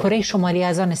در کره شمالی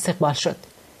از آن استقبال شد.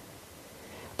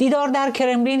 دیدار در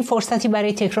کرملین فرصتی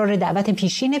برای تکرار دعوت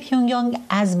پیشین پیونگیانگ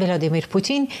از ولادیمیر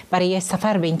پوتین برای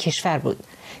سفر به این کشور بود.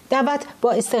 دعوت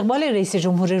با استقبال رئیس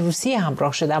جمهور روسیه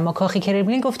همراه شد، اما کاخ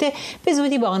کرملین گفته به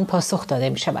زودی به آن پاسخ داده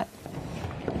می شود.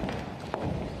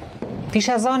 پیش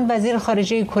از آن وزیر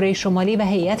خارجه کره شمالی و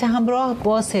هیئت همراه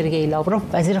با سرگئی لاوروف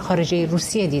وزیر خارجه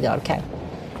روسیه دیدار کرد.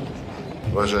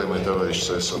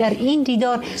 در این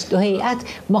دیدار دو هیئت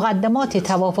مقدمات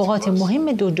توافقات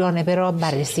مهم دو جانبه را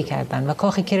بررسی کردند و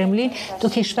کاخ کرملین دو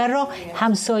کشور را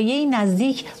همسایه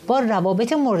نزدیک با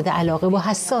روابط مورد علاقه و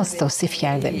حساس توصیف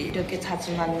کرده.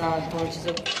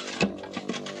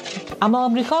 اما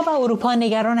آمریکا و اروپا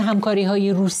نگران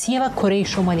همکاری‌های روسیه و کره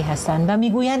شمالی هستند و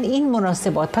میگویند این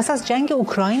مناسبات پس از جنگ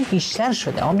اوکراین بیشتر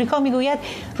شده. آمریکا میگوید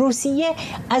روسیه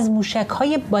از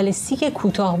موشک‌های بالستیک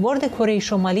کوتاه‌برد کره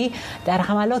شمالی در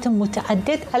حملات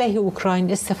متعدد علیه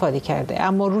اوکراین استفاده کرده،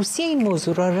 اما روسیه این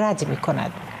موضوع را رد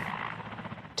می‌کند.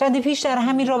 چندی پیش در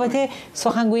همین رابطه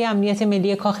سخنگوی امنیت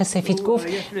ملی کاخ سفید گفت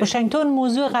واشنگتن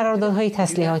موضوع قراردادهای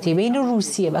تسلیحاتی بین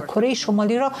روسیه و کره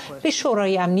شمالی را به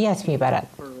شورای امنیت میبرد.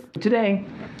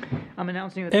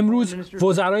 امروز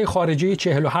وزرای خارجه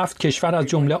 47 کشور از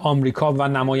جمله آمریکا و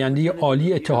نماینده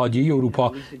عالی اتحادیه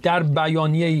اروپا در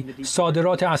بیانیه‌ای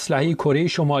صادرات اسلحه کره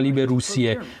شمالی به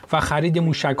روسیه و خرید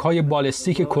موشک‌های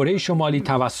بالستیک کره شمالی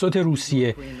توسط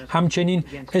روسیه، همچنین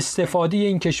استفاده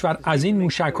این کشور از این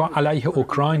موشک‌ها علیه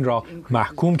اوکراین را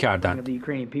محکوم کردند.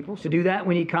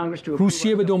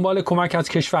 روسیه به دنبال کمک از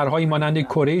کشورهایی مانند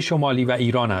کره شمالی و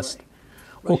ایران است.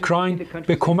 اوکراین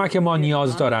به کمک ما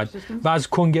نیاز دارد و از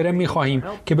کنگره می‌خواهیم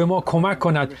که به ما کمک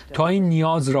کند تا این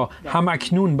نیاز را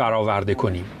همکنون برآورده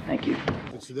کنیم.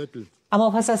 اما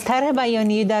پس از طرح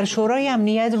بیانیه در شورای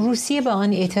امنیت، روسیه به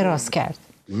آن اعتراض کرد.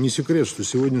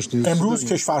 امروز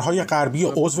کشورهای غربی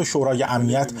عضو شورای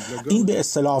امنیت این به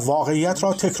اصطلاح واقعیت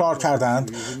را تکرار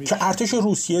کردند که ارتش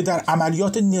روسیه در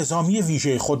عملیات نظامی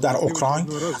ویژه خود در اوکراین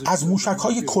از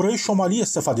موشک‌های کره شمالی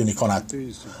استفاده می‌کند.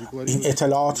 این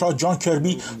اطلاعات را جان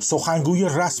کربی، سخنگوی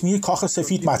رسمی کاخ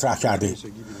سفید، مطرح کرده.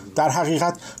 در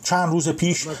حقیقت چند روز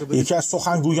پیش یکی از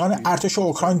سخنگویان ارتش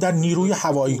اوکراین در نیروی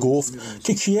هوایی گفت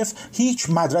که کیف هیچ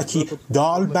مدرکی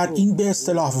دال بر این به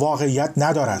اصطلاح واقعیت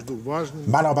ندارد.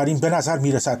 بنابراین به نظر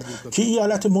می رسد که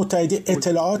ایالات متحده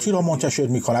اطلاعاتی را منتشر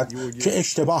می کند که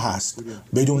اشتباه است،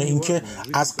 بدون اینکه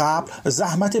از قبل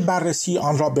زحمت بررسی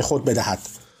آن را به خود بدهد.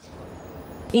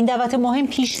 این دعوت مهم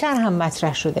پیشتر هم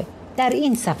مطرح شده. در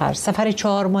این سفر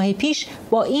 4 ماه پیش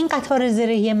با این قطار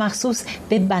زرهی مخصوص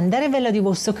به بندر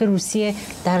ولادیوستوک روسیه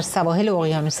در سواحل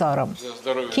اقیانوس آرام.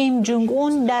 کیم جونگ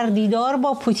اون در دیدار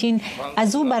با پوتین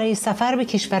از او برای سفر به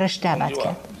کشورش دعوت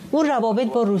کرد. او روابط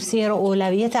با روسیه را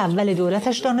اولویت اول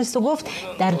دولتش دانست و گفت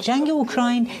در جنگ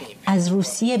اوکراین از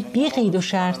روسیه بی قید و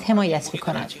شرط حمایت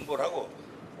می‌کند.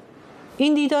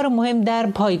 این دیدار مهم در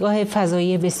پایگاه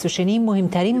فضایی وستوشنی،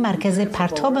 مهمترین مرکز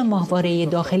پرتاب ماهواره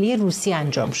داخلی روسیه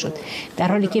انجام شد، در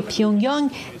حالی که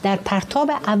پیونگیانگ در پرتاب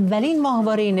اولین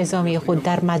ماهواره نظامی خود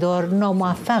در مدار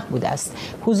ناموفق بوده است.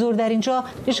 حضور در اینجا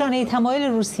نشانه تمایل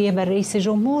روسیه و رئیس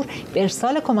جمهور به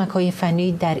ارسال کمک‌های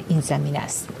فنی در این زمینه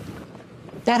است.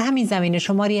 در همین زمینه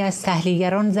شماری از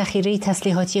تحلیلگران ذخیره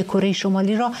تسلیحاتی کره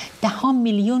شمالی را 10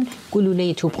 میلیون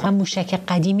گلوله توپخانه موشک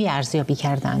قدیمی ارزیابی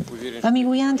کردند و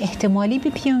میگویند احتمالی به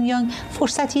پیونگیانگ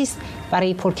فرصتی است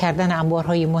برای پر کردن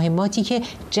انبارهای مهماتی که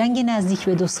جنگ نزدیک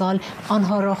به 2 سال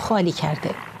آنها را خالی کرده.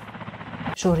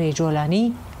 شهره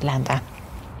جولانی، لندن.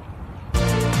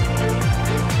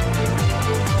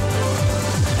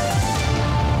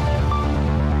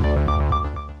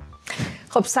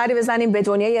 خب سری بزنیم به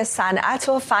دنیای صنعت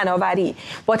و فناوری.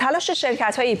 با تلاش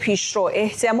شرکت‌های پیشرو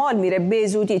احتمال میره به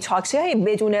زودی تاکسی‌های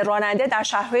بدون راننده در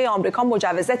شهرهای آمریکا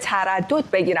مجوز تردد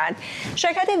بگیرند.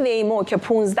 شرکت ویمو که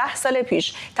 15 سال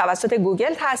پیش توسط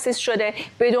گوگل تأسیس شده،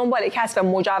 به دنبال کسب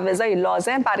مجوزهای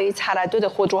لازم برای تردد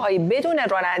خودروهای بدون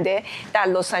راننده در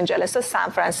لس آنجلس و سان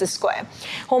فرانسیسکو.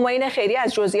 همایون خیری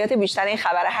از جزئیات بیشتر این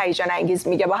خبر هیجان انگیز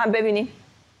میگه، با هم ببینیم.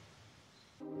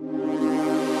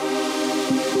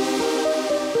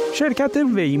 شرکت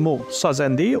ویمو،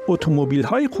 سازنده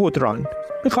اتومبیل‌های خودران،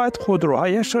 می‌خواهد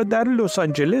خودروهایش را در لس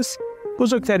آنجلس،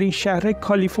 بزرگترین شهر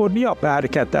کالیفرنیا، به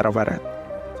حرکت درآورد.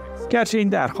 گرچه این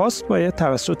درخواست باید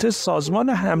توسط سازمان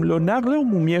حمل و نقل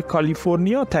عمومی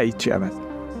کالیفرنیا تایید شود.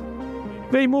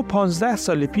 ویمو 15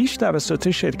 سال پیش توسط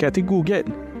شرکت گوگل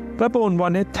و به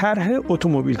عنوان طرح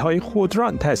اتومبیل‌های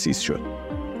خودران تأسیس شد.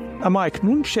 اما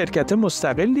اکنون شرکت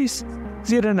مستقلی است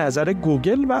زیر نظر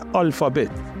گوگل و آلفابت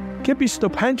که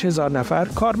 25,000 نفر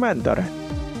کارمند دارد.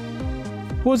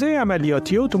 حوزه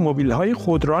عملیاتی اتومبیل‌های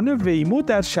خودران ویمو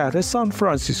در شهر سان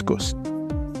فرانسیسکو است،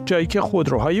 جایی که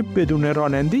خودروهای بدون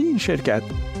راننده این شرکت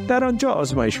در آنجا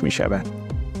آزمایش می‌شوند.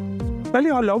 ولی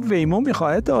حالا ویمو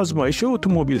می‌خواهد آزمایش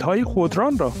اتومبیل‌های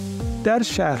خودران را در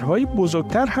شهرهای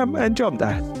بزرگتر هم انجام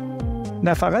دهد.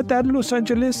 نه فقط در لس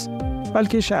آنجلس،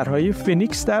 بلکه شهرهای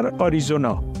فینیکس در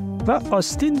آریزونا و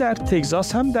آستین در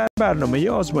تگزاس هم در برنامه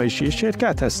آزمایشی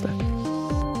شرکت هستند.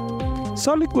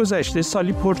 سال گذشته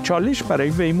سالی پرچالش برای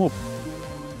ویمو.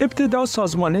 ابتدا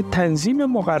سازمان تنظیم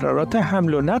مقررات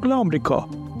حمل و نقل آمریکا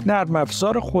نرم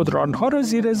افزار خودرانها را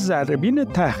زیر ذره‌بین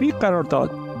تحقیق قرار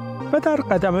داد و در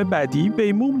قدم بعدی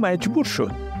ویمو مجبور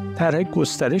شد طرح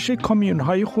گسترش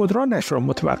کامیون‌های خودرانش را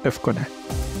متوقف کند.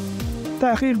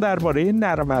 تحقیق درباره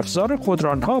نرم افزار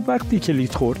خودرانها وقتی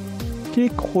کلید خورد که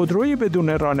یک خودروی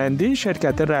بدون راننده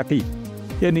شرکت رقیب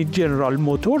یعنی جنرال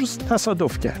موتورز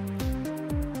تصادف کرد.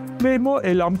 ویمو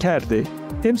اعلام کرده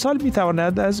امسال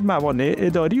میتواند از موانع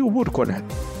اداری عبور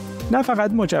کند. نه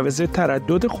فقط مجوز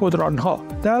تردد خودرانها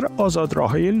در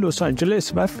آزادراه‌های لس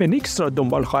آنجلس و فینیکس را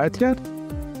دنبال خواهد کرد،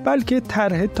 بلکه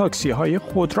طرح تاکسی‌های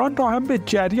خودران را هم به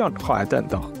جریان خواهد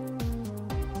انداخت.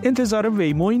 انتظار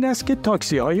ویمو این است که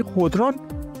تاکسی‌های خودران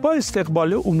با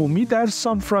استقبال عمومی در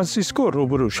سان فرانسیسکو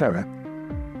روبرو شود.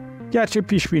 گرچه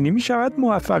پیش بینی می شود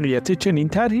موفقیت چنین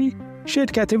طرحی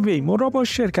شرکت ویمو را با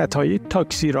شرکت‌های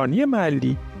تاکسیرانی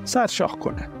محلی سرشاخ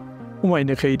کند.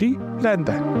 همایون خیری،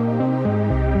 لندن.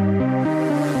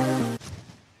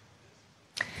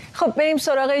 خب بریم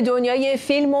سراغ دنیای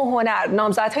فیلم و هنر.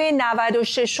 نامزدهای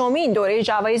 96مین دوره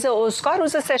جوایز اسکار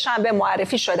روز سه‌شنبه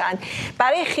معرفی شدند.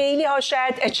 برای خیلی ها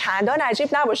شاید چندان عجیب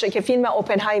نباشه که فیلم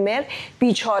اوپنهایمر،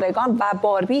 بیچارگان و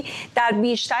باربی در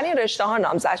بیشترین رشته‌ها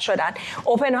نامزد شدند.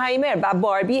 اوپنهایمر و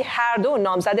باربی هر دو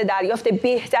نامزد دریافت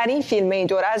بهترین فیلم این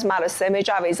دوره از مراسم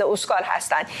جوایز اسکار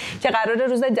هستند که قرار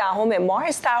روز 10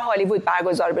 مارس در هالیوود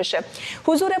برگزار بشه.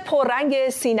 حضور پررنگ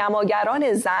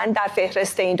سینماگران زن در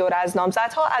فهرست این دوره از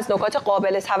نامزدها از نکات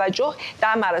قابل توجه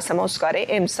در مراسم اسکار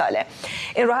امساله.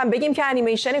 این رو هم بگیم که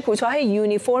انیمیشن کوتاه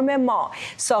یونیفرم ما،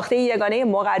 ساخته یگانه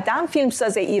مقدم،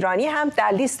 فیلمساز ایرانی، هم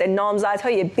در لیست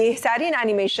نامزدهای بهترین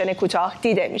انیمیشن کوتاه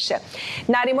دیده میشه.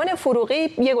 نریمان فروغی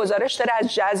یه گزارش داره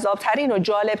از جذابترین و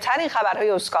جالبترین خبرهای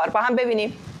اسکار، با هم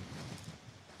ببینیم.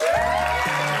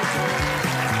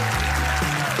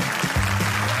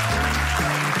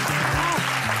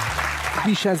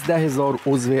 بیش از 10,000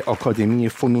 عضو آکادمی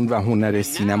فنون و هنر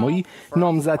سینمایی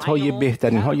نامزدهای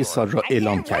بهترین‌های سال را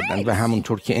اعلام کردند و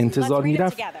همونطور که انتظار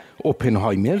می‌رفت،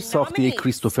 اوپنهایمر ساخته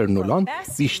کریستوفر نولان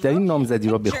بیشترین نامزدی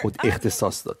را به خود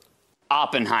اختصاص داد.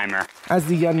 از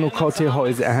دیگر نکات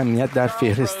حائز اهمیت در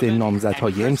فهرست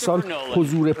نامزدهای امسال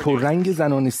حضور پررنگ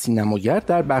زنان سینماگر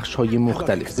در بخش‌های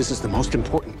مختلف.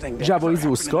 جوایز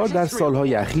اسکار در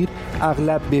سالهای اخیر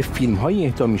اغلب به فیلم‌های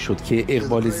اهدا می‌شد که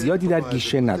اقبال زیادی در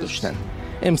گیشه نداشتند.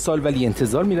 امسال ولی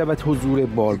انتظار می‌رود حضور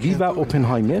باربی و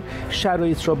اوپنهایمر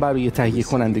شرایط را برای تهیه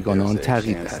کنندگان آن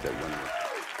تغییر دهد.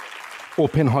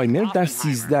 اوپنهایمر در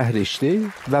 13 رشته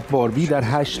و باربی در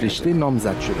 8 رشته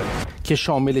نامزد شدند که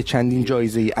شامل چندین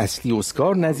جایزه اصلی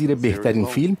اسکار نظیر بهترین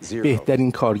فیلم،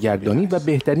 بهترین کارگردانی و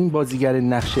بهترین بازیگر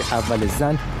نقش اول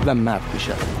زن و مرد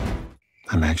می‌شود.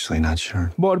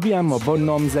 باربی اما با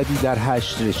نامزدی در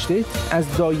 8 رشته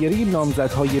از دایره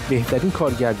نامزدهای بهترین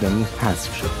کارگردانی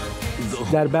حذف شد.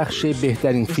 در بخش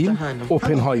بهترین فیلم،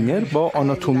 اوپنهایمر با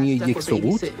آناتومی یک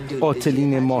سقوط،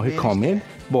 قاتلین ماه کامل،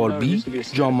 باربی،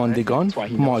 جاماندگان،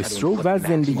 مایسترو و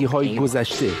زندگی‌های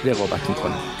گذشته رقابت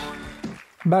می‌کند.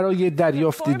 برای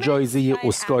دریافت جایزه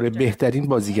اسکار بهترین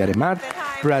بازیگر مرد،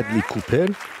 برادلی کوپر،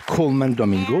 کولمن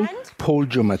دومینگو، پول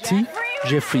جاماتی،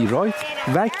 جفری رایت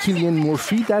و کیلیان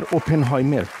مورفی در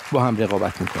اوپنهایمر با هم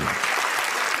رقابت می‌کنند.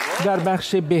 در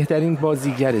بخش بهترین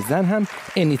بازیگر زن هم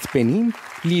انیت بنین،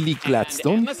 لیلی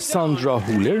گلادستون، ساندرا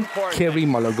هولر، کری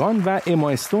مالاگان و اما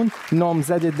استون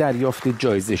نامزد دریافت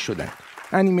جایزه شدند.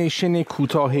 انیمیشن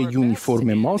کوتاه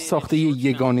یونیفرم ما ساخته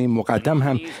یگانه مقدم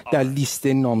هم در لیست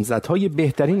نامزدهای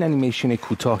بهترین انیمیشن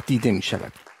کوتاه دیده می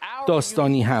شود.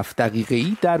 داستانی 7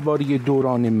 دقیقه‌ای درباره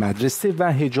دوران مدرسه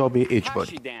و حجاب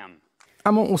اجباری.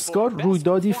 اما اسکار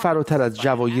رویدادی فراتر از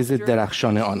جوایز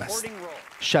درخشان آن است.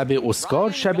 شب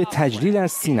اسکار شب تجلیل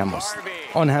از سینماست.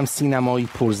 آن هم سینمایی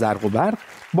پرزرق و برق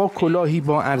با کلاهی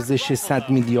با ارزش 100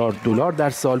 میلیارد دلار در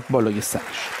سال بالای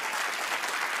سرش.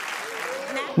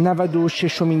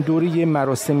 96مین دوره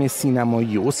مراسم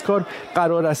سینمایی اسکار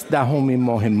قرار است 10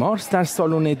 ماه مارس در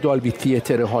سالن دالبی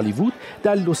تئاتر هالیوود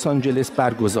در لس آنجلس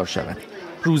برگزار شود.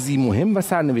 روزی مهم و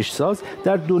سرنوشت ساز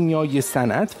در دنیای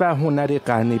صنعت و هنر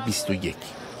قرن 21.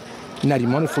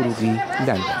 نریمان فروغی،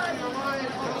 لندن.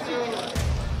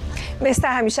 مثل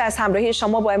همیشه از همراهی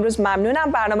شما با امروز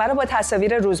ممنونم. برنامه رو با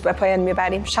تصاویر روز به پایان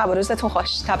میبریم. شب و روزتون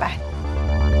خوش. تا بعد.